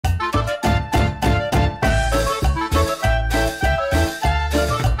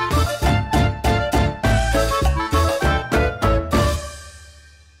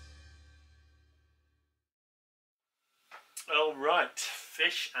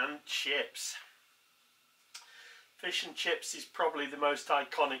fish and chips. Fish and chips is probably the most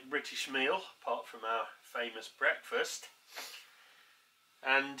iconic British meal, apart from our famous breakfast.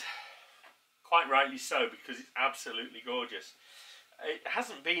 And quite rightly so, because it's absolutely gorgeous. It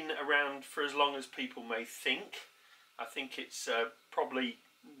hasn't been around for as long as people may think. I think it's probably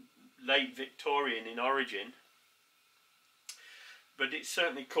late Victorian in origin. But it's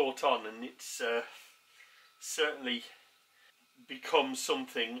certainly caught on, and it's certainly become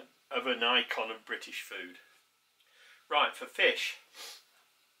something of an icon of British food. Right, for fish,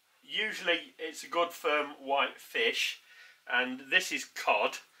 usually it's a good firm white fish, and this is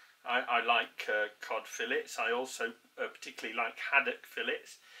cod. I like cod fillets. I also particularly like haddock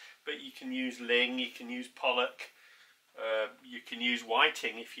fillets, but you can use ling, you can use pollock, you can use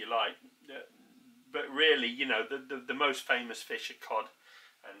whiting if you like. But really, you know, the most famous fish are cod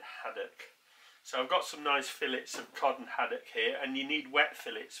and haddock. So I've got some nice fillets of cod and haddock here, and you need wet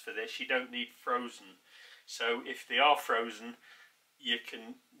fillets for this. You don't need frozen. So if they are frozen, you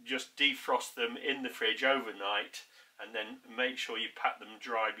can just defrost them in the fridge overnight, and then make sure you pat them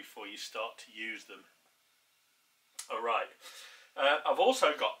dry before you start to use them. Alright, I've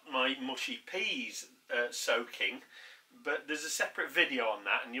also got my mushy peas soaking, but there's a separate video on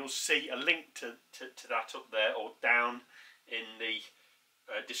that, and you'll see a link to that up there or down in the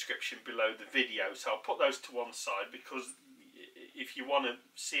description below the video. So I'll put those to one side, because if you want to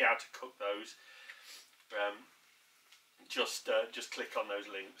see how to cook those, just click on those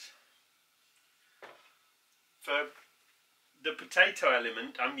links. For the potato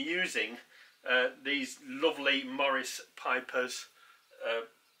element, I'm using these lovely Morris Piper's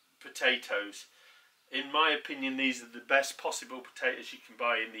potatoes. In my opinion, these are the best possible potatoes you can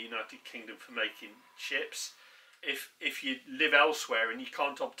buy in the United Kingdom for making chips. If you live elsewhere and you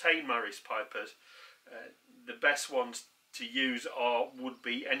can't obtain Morris Piper's, the best ones to use would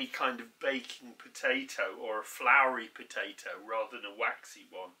be any kind of baking potato or a floury potato rather than a waxy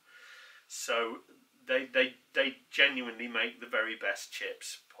one. So they genuinely make the very best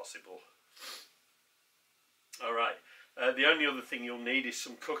chips possible. Alright, the only other thing you'll need is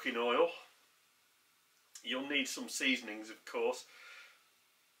some cooking oil. You'll need some seasonings, of course.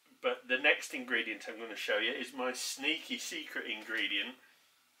 But the next ingredient I'm going to show you is my sneaky secret ingredient.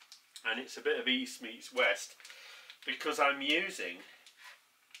 And it's a bit of East meets West, because I'm using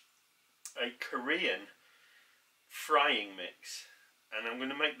a Korean frying mix. And I'm going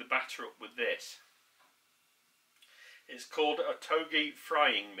to make the batter up with this. It's called Ottogi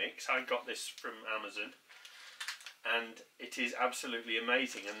frying mix. I got this from Amazon, and it is absolutely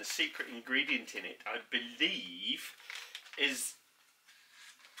amazing. And the secret ingredient in it, I believe, is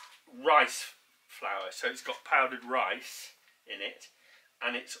rice flour. So it's got powdered rice in it,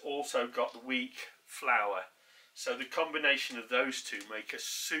 and it's also got wheat flour. So the combination of those two make a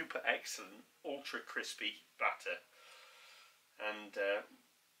super excellent, ultra crispy batter. And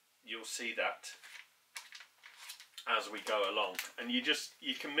you'll see that as we go along. And you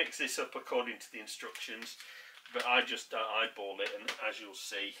can mix this up according to the instructions, but I just eyeball it, and as you'll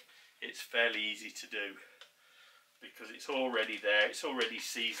see, it's fairly easy to do because it's already there, it's already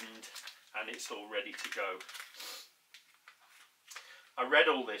seasoned, and it's all ready to go. I read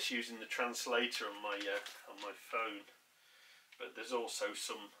all this using the translator on my phone, but there's also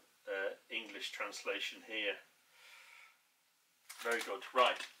some English translation here. Very good.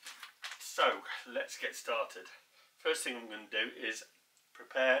 Right, so let's get started. First thing I'm going to do is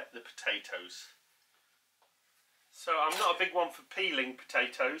prepare the potatoes. So I'm not a big one for peeling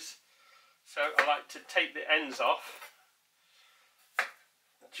potatoes, so I like to take the ends off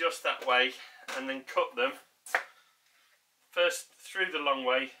just that way, and then cut them first through the long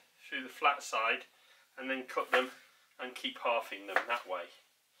way, through the flat side, and then cut them and keep halving them that way.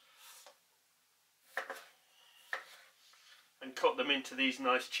 And cut them into these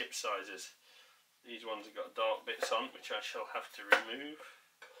nice chip sizes. These ones have got dark bits on, which I shall have to remove.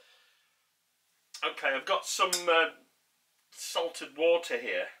 Okay, I've got some salted water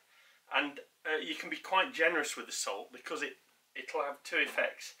here, and you can be quite generous with the salt, because it'll have two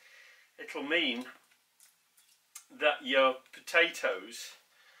effects. It'll mean that your potatoes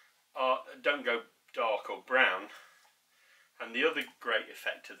don't go dark or brown, and the other great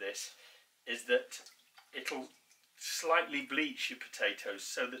effect of this is that it'll slightly bleach your potatoes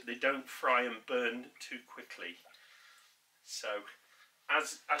so that they don't fry and burn too quickly. So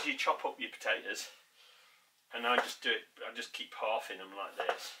as you chop up your potatoes, and I just keep halving them like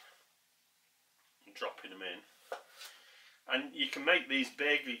this and dropping them in. And you can make these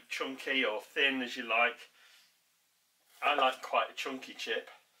big, chunky or thin as you like. I like quite a chunky chip,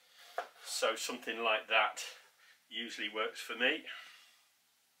 so something like that usually works for me.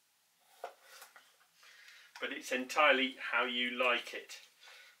 but it's entirely how you like it.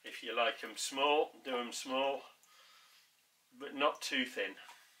 If you like them small, do them small, but not too thin.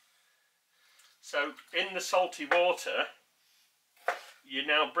 So in the salty water, you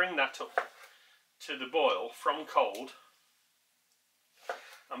now bring that up to the boil from cold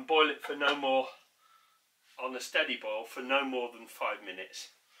and boil it for no more, on a steady boil, for no more than 5 minutes,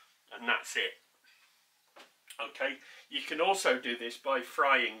 and that's it. Okay, you can also do this by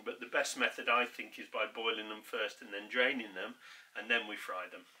frying, but the best method I think is by boiling them first and then draining them, and then we fry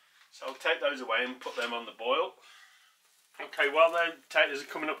them. So I'll take those away and put them on the boil. Okay, while the potatoes are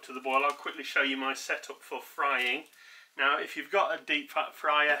coming up to the boil, I'll quickly show you my setup for frying. Now, if you've got a deep fat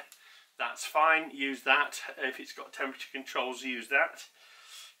fryer, that's fine, use that. If it's got temperature controls, use that.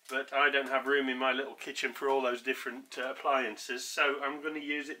 But I don't have room in my little kitchen for all those different appliances, so I'm going to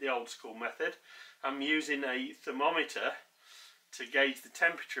use it the old school method. I'm using a thermometer to gauge the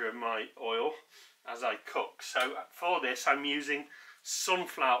temperature of my oil as I cook. So for this I'm using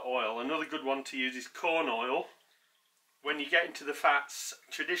sunflower oil. Another good one to use is corn oil. When you get into the fats,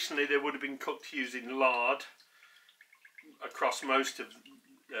 traditionally they would have been cooked using lard across most of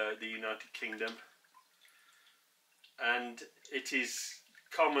the United Kingdom, and it is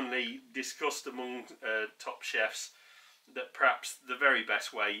commonly discussed among top chefs that perhaps the very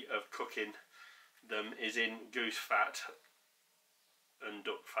best way of cooking them is in goose fat and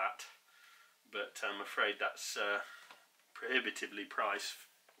duck fat, but I'm afraid that's prohibitively priced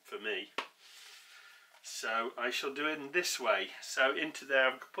for me. So I shall do it in this way. So into there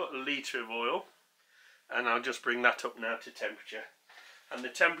I've put a litre of oil, and I'll just bring that up now to temperature. And the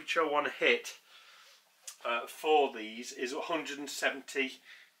temperature I want to hit for these is 170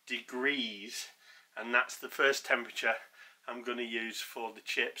 degrees, and that's the first temperature I'm going to use for the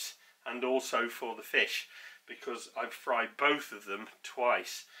chips and also for the fish, because I've fried both of them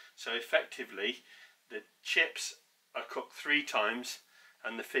twice. So effectively the chips are cooked 3 times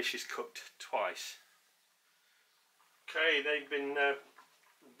and the fish is cooked twice. Okay, they've been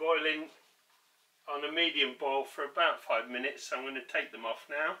boiling on a medium boil for about 5 minutes, so I'm going to take them off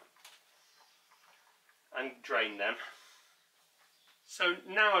now and drain them. So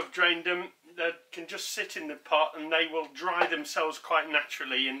now I've drained them, they can just sit in the pot and they will dry themselves quite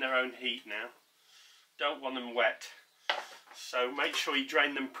naturally in their own heat now. Don't want them wet, so make sure you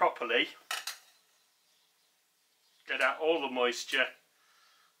drain them properly, get out all the moisture,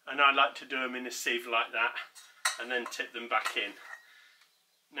 and I like to do them in a sieve like that and then tip them back in.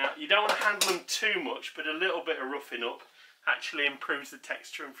 Now, you don't want to handle them too much, but a little bit of roughing up actually improves the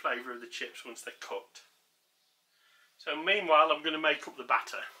texture and flavour of the chips once they're cooked. So meanwhile, I'm going to make up the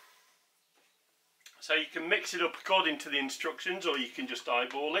batter. So you can mix it up according to the instructions, or you can just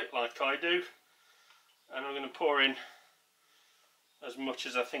eyeball it like I do. And I'm going to pour in as much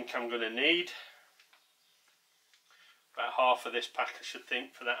as I think I'm going to need. About half of this pack, I should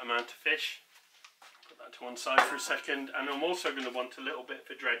think, for that amount of fish. Put that to one side for a second, and I'm also going to want a little bit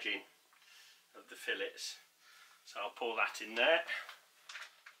for dredging of the fillets. So I'll pour that in there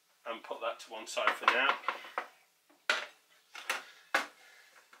and put that to one side for now.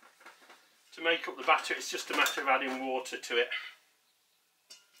 To make up the batter, it's just a matter of adding water to it.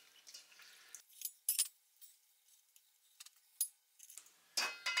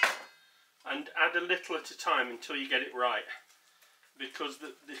 And add a little at a time until you get it right, because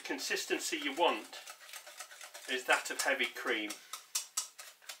the consistency you want is that of heavy cream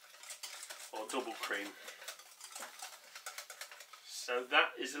or double cream. So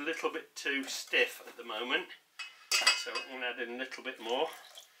that is a little bit too stiff at the moment, so I'm going to add in a little bit more.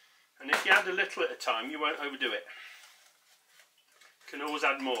 And if you add a little at a time, you won't overdo it. You can always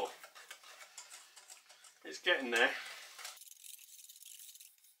add more. It's getting there.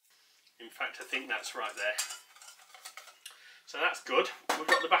 In fact, I think that's right there. So that's good. We've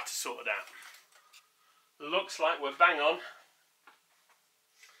got the batter sorted out. Looks like we're bang on.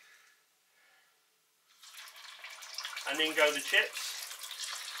 And in go the chips.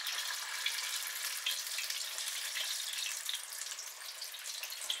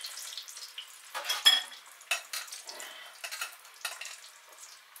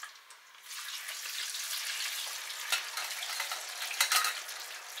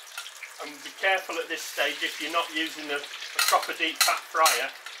 And be careful at this stage if you're not using a proper deep fat fryer.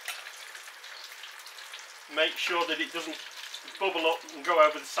 Make sure that it doesn't bubble up and go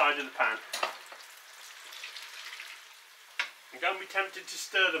over the side of the pan. And don't be tempted to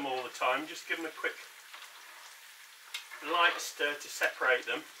stir them all the time, just give them a quick light stir to separate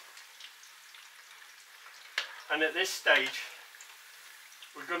them. And at this stage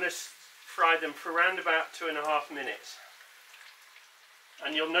we're going to fry them for around about 2.5 minutes.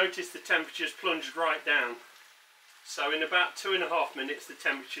 And you'll notice the temperature's plunged right down. So in about 2.5 minutes the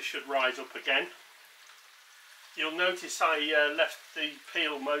temperature should rise up again. You'll notice I left the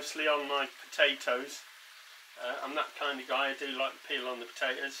peel mostly on my potatoes. I'm that kind of guy, I do like the peel on the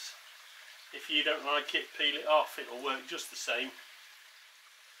potatoes. If you don't like it, peel it off, it'll work just the same.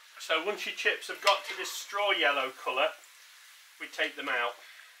 So once your chips have got to this straw yellow colour, we take them out.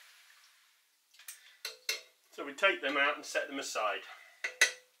 So we take them out and set them aside.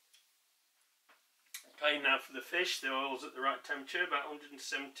 Okay, now for the fish, the oil's at the right temperature, about 170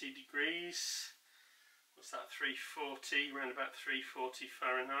 degrees. What's that, 340, around about 340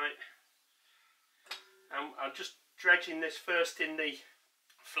 Fahrenheit. And I'm just dredging this first in the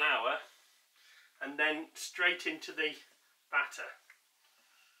flour and then straight into the batter.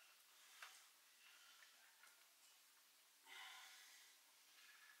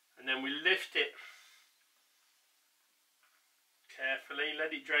 And then we lift it carefully,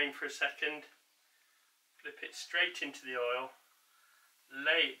 let it drain for a second, flip it straight into the oil,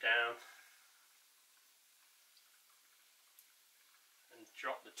 lay it down and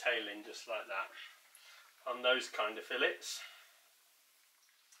drop the tail in just like that on those kind of fillets.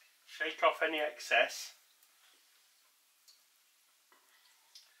 Shake off any excess,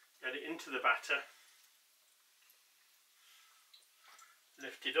 get it into the batter,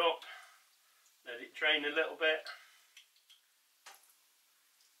 lift it up, let it drain a little bit,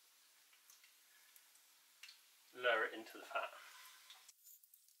 lower it into the fat.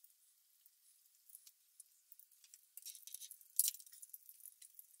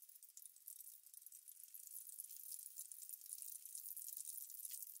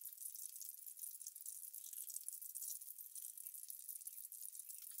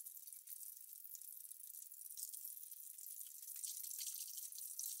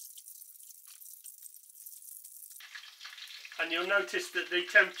 And you'll notice that the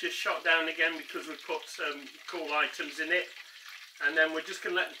temperature's shot down again because we've put some cool items in it. And then we're just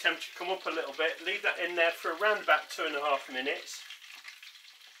going to let the temperature come up a little bit. Leave that in there for around about 2.5 minutes.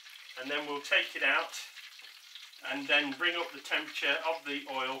 And then we'll take it out and then bring up the temperature of the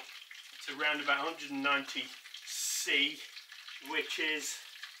oil to around about 190 C, which is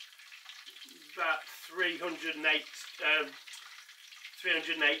about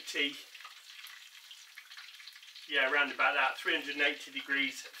 380. Yeah, around about that, 380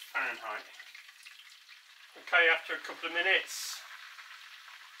 degrees Fahrenheit. Okay, after a couple of minutes,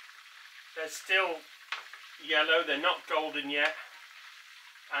 they're still yellow, they're not golden yet,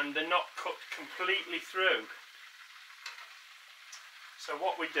 and they're not cooked completely through. So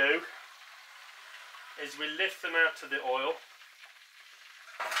what we do is we lift them out of the oil,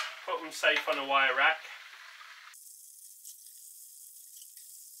 put them safe on a wire rack,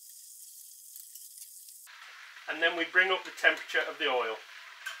 and then we bring up the temperature of the oil.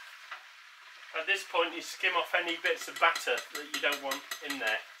 At this point you skim off any bits of batter that you don't want in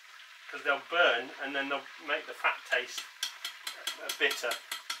there, because they'll burn and then they'll make the fat taste bitter.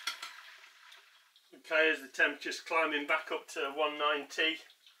 Okay, as the temperature's climbing back up to 190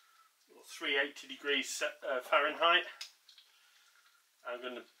 or 380 degrees Fahrenheit, I'm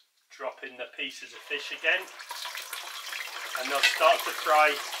going to drop in the pieces of fish again, and they'll start to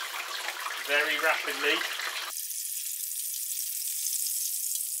fry very rapidly.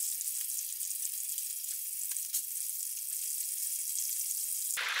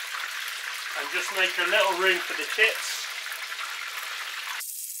 And just make a little room for the chips.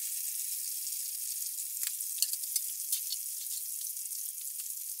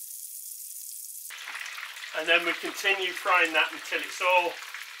 And then we continue frying that until it's all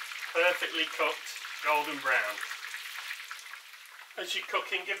perfectly cooked, golden brown. As you're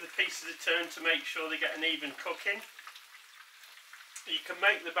cooking, give the pieces a turn to make sure they get an even cooking. You can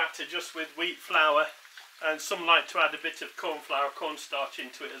make the batter just with wheat flour, and some like to add a bit of corn flour, cornstarch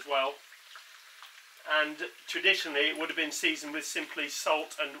into it as well. And traditionally it would have been seasoned with simply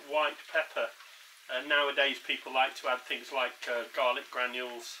salt and white pepper. Nowadays people like to add things like garlic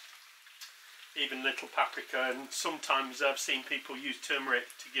granules, even little paprika, and sometimes I've seen people use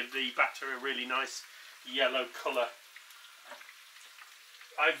turmeric to give the batter a really nice yellow colour.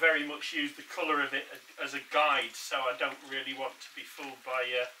 I very much use the colour of it as a guide, so I don't really want to be fooled by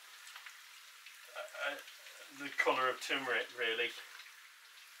the colour of turmeric really.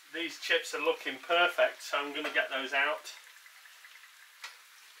 These chips are looking perfect, so I'm going to get those out.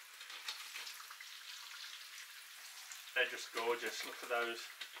 They're just gorgeous, look at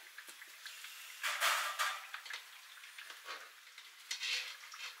those.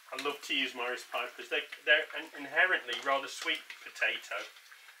 I love to use Morris Pipers. They're inherently rather sweet potato,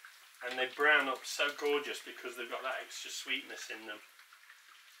 and they brown up so gorgeous because they've got that extra sweetness in them.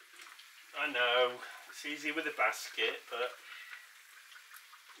 I know, it's easy with a basket, but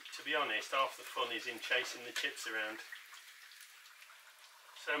to be honest, half the fun is in chasing the chips around.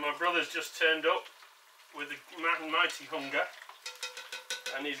 So my brother's just turned up with a mighty hunger,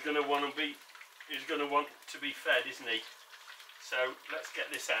 and he's going to want to be fed, isn't he? So let's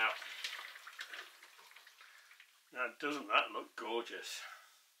get this out. Now, doesn't that look gorgeous?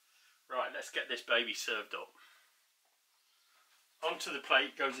 Right, let's get this baby served up. Onto the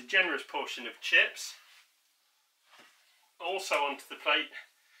plate goes a generous portion of chips. Also onto the plate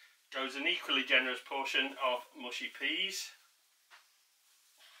goes an equally generous portion of mushy peas.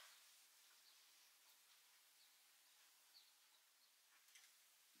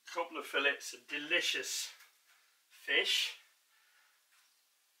 A couple of fillets of delicious fish.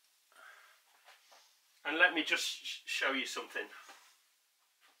 And let me just show you something.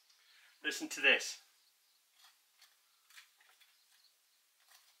 Listen to this.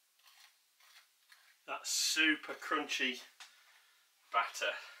 That super crunchy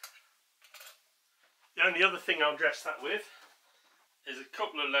batter. The only other thing I'll dress that with is a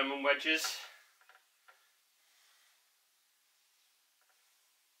couple of lemon wedges,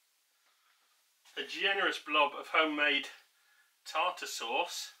 a generous blob of homemade tartar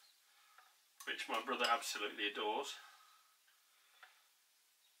sauce, which my brother absolutely adores.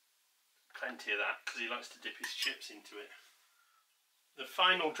 Plenty of that because he likes to dip his chips into it. The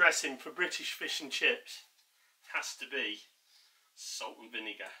final dressing for British fish and chips has to be salt and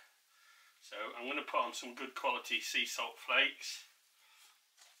vinegar. So I'm going to put on some good quality sea salt flakes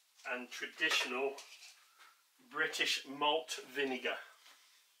and traditional British malt vinegar.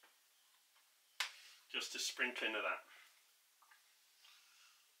 Just a sprinkling of that.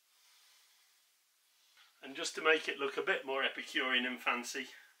 And just to make it look a bit more Epicurean and fancy,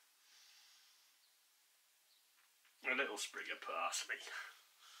 a little sprig of parsley.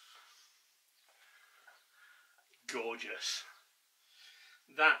 Gorgeous.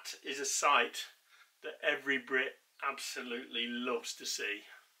 That is a sight that every Brit absolutely loves to see.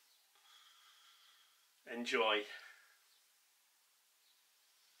 Enjoy.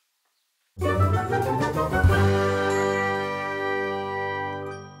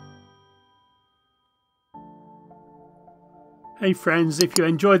 Hey friends, if you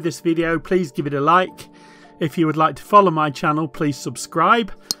enjoyed this video, please give it a like. If you would like to follow my channel, please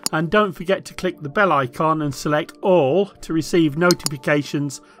subscribe, and don't forget to click the bell icon and select all to receive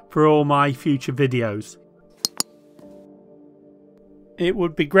notifications for all my future videos. It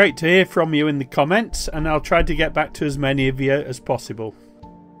would be great to hear from you in the comments, and I'll try to get back to as many of you as possible.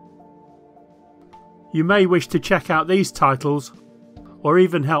 You may wish to check out these titles or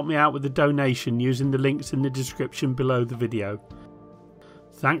even help me out with a donation using the links in the description below the video.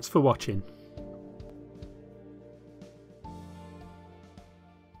 Thanks for watching.